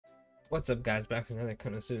What's up guys, back with another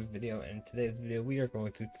Konosuba video, and in today's video we are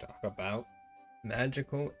going to talk about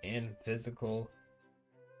magical and physical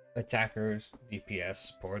attackers, DPS,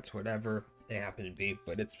 supports, whatever they happen to be,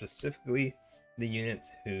 but it's specifically the units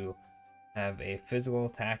who have a physical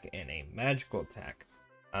attack and a magical attack.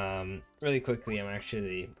 Really quickly, I'm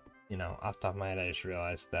actually, off the top of my head, I just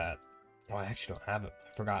realized that, oh, I actually don't have it.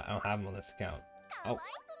 I forgot I don't have him on this account. Oh,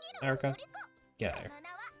 Erica, get out of here.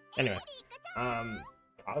 Anyway,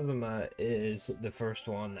 Konosuba is the first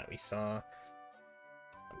one that we saw.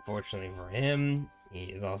 Unfortunately for him, he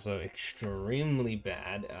is also extremely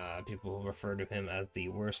bad. People refer to him as the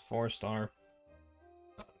worst 4-star.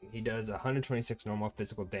 He does 126 normal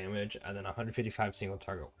physical damage and then 155 single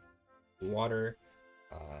target water.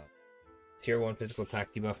 Tier 1 physical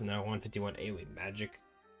attack debuff and then 151 AoE magic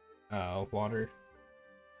water.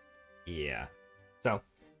 Yeah. So,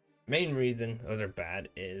 main reason those are bad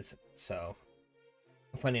is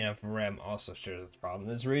funny enough, Rem also shares this problem.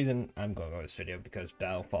 There's a reason I'm going over this video because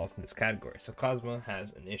Bell falls in this category. So Konosuba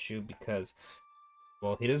has an issue because,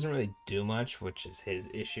 well, he doesn't really do much, which is his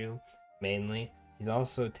issue mainly. He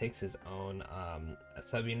also takes his own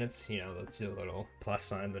subunits, those two little plus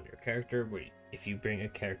signs on your character, where if you bring a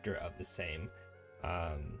character of the same,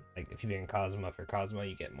 like if you bring Konosuba for Konosuba,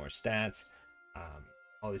 you get more stats.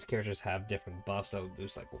 All these characters have different buffs that would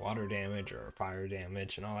boost like water damage or fire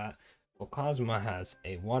damage and all that. Well, Konosuba has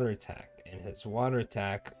a water attack, and his water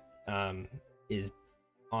attack is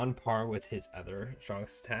on par with his other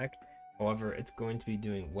strongest attack. However, it's going to be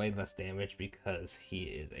doing way less damage because he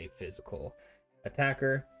is a physical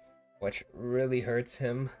attacker, which really hurts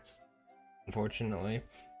him, unfortunately.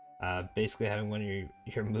 Basically having one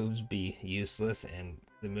of your moves be useless and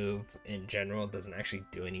the move in general doesn't actually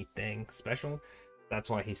do anything special.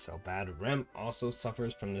 That's why he's so bad. Rem also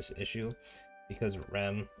suffers from this issue because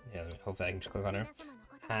Rem, hopefully I can just click on her,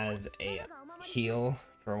 has a heal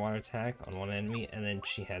for a water attack on one enemy, and then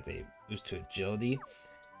she has a boost to agility.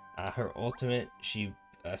 Her ultimate, she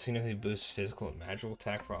significantly boosts physical and magical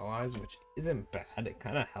attack for allies, which isn't bad. It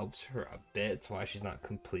kind of helps her a bit. It's why she's not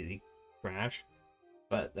completely trash.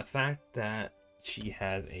 But the fact that she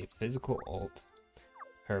has a physical ult,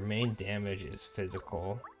 her main damage is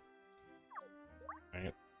physical,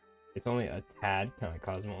 right? It's only a tad, kind of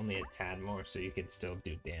like Konosuba, only a tad more, so you can still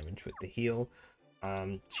do damage with the heal.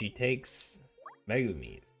 She takes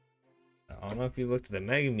Megumis. I don't know if you looked at the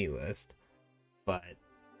Megumi list, but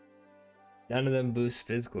none of them boost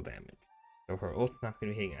physical damage. So her ult's not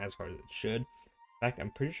going to be hitting as hard as it should. In fact,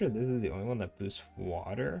 I'm pretty sure this is the only one that boosts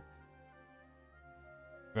water.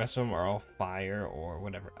 The rest of them are all fire or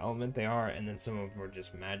whatever element they are, and then some of them are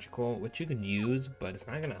just magical, which you could use, but it's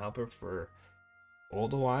not going to help her for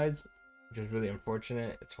ult-wise, which is really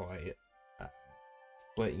unfortunate. It's why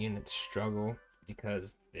split units struggle,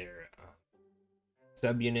 because their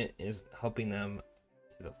subunit is helping them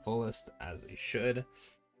to the fullest as they should,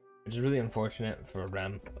 which is really unfortunate for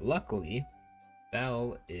Rem. Luckily,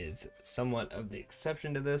 Bell is somewhat of the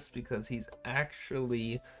exception to this because he's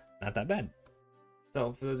actually not that bad.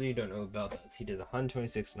 So for those of you who don't know what Bell does, he does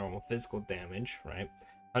 126 normal physical damage, right?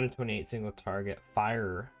 128 single target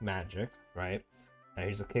fire magic, right? Now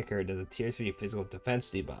here's the kicker, it does a tier 3 physical defense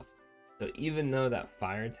debuff. So even though that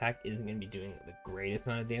fire attack isn't going to be doing the greatest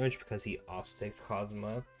amount of damage because he also takes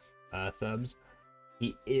Konosuba subs,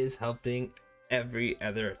 he is helping every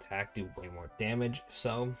other attack do way more damage.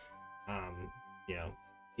 So,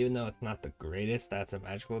 even though it's not the greatest, that's a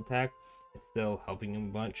magical attack, it's still helping him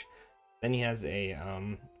a bunch. Then he has a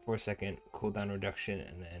 4-second cooldown reduction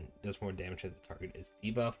and then does more damage if the target is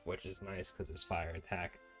debuff, which is nice because his fire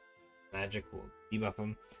attack magic will debuff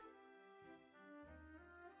him.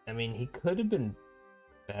 I mean, he could have been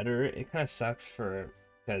better. It kind of sucks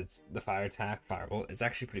because the fire attack, firebolt, is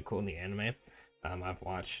actually pretty cool in the anime. I've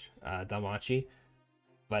watched Damachi,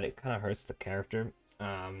 but it kind of hurts the character.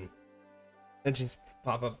 Let's just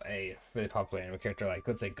pop up a really popular anime character, like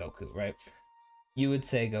let's say Goku, right? You would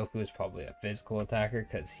say Goku is probably a physical attacker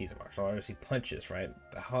because he's a martial artist, he punches, right?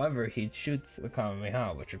 But however, he shoots the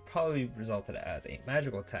Kamehameha, which would probably resulted as a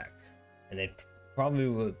magical attack. And they probably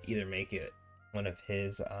would either make it one of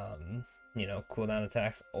his, cooldown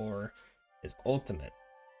attacks or his ultimate.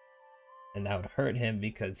 And that would hurt him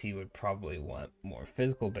because he would probably want more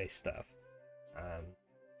physical-based stuff.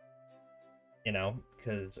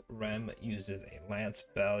 Because Rem uses a lance,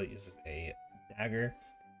 Bell uses a dagger.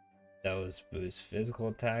 Those boost physical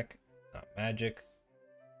attack, not magic.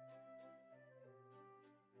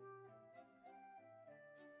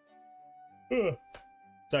 Sorry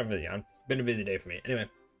for the yawn. Been a busy day for me. Anyway.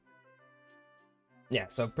 Yeah,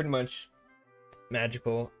 so pretty much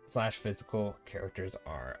magical slash physical characters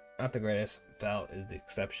are not the greatest. Belle is the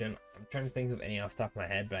exception. I'm trying to think of any off the top of my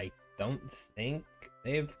head, but I don't think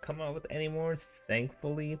they've come out with any more,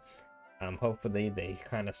 thankfully. Hopefully they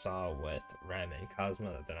kind of saw with Rem and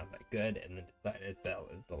Cosmo that they're not that good, and then decided Belle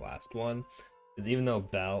is the last one. Because even though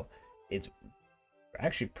Belle is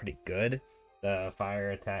actually pretty good, the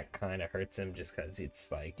fire attack kind of hurts him just because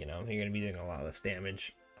it's like, you know, you're going to be doing a lot less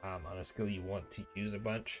damage on a skill you want to use a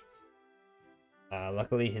bunch.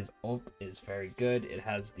 Luckily his ult is very good. It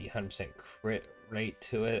has the 100% crit rate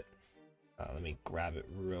to it. Let me grab it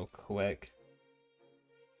real quick.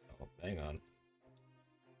 Oh, hang on.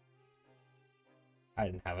 I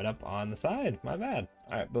didn't have it up on the side. My bad.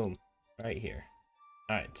 Alright, boom. Right here.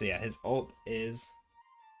 Alright, so yeah, his ult is,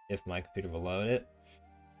 if my computer will load it,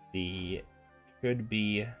 the should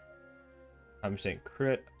be 100%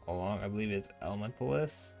 crit along, I believe it's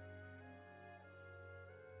Elementalist.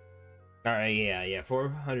 Alright, yeah,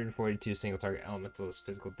 442 single target Elementalist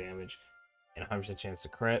physical damage and 100% chance to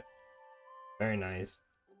crit. Very nice.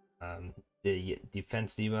 The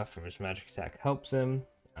defense debuff from his magic attack helps him.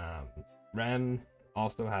 Rem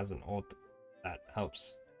also has an ult that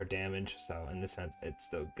helps her damage, so in this sense it's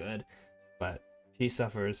still good, but she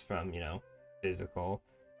suffers from, you know, physical.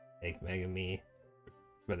 Like Megami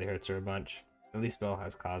really hurts her a bunch. At least Belle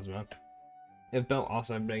has Cosmo. If Belle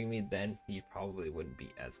also had Megami, then he probably wouldn't be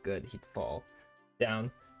as good. He'd fall down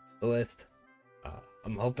the list.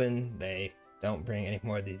 I'm hoping they don't bring any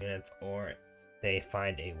more of these units, or they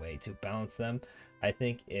find a way to balance them. I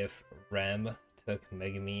think if Rem took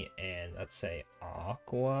Megami and let's say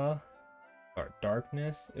Aqua or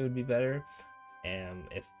Darkness, it would be better. And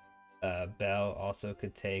if Belle also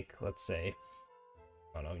could take, let's say,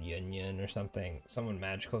 I don't know, Yin or something, someone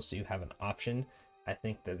magical, so you have an option, I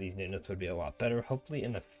think that these units would be a lot better. Hopefully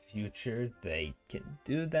in the future they can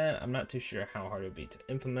do that. I'm not too sure how hard it would be to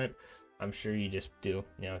implement. I'm sure you just do,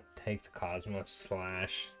 you know, take the Cosmo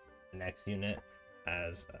slash the next unit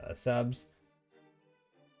as subs.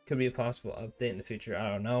 Could be a possible update in the future, I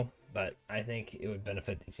don't know, but I think it would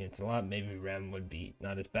benefit these units a lot. Maybe Rem would be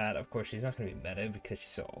not as bad. Of course, she's not going to be meta because she's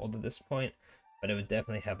so old at this point, but it would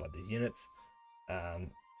definitely help out these units. I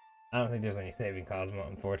don't think there's any saving Cosmo,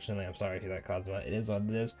 unfortunately. I'm sorry if you like Cosmo. It is what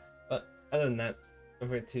it is. But other than that, don't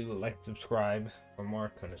forget to like and subscribe for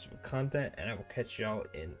more Konosuba content, and I will catch y'all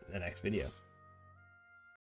in the next video.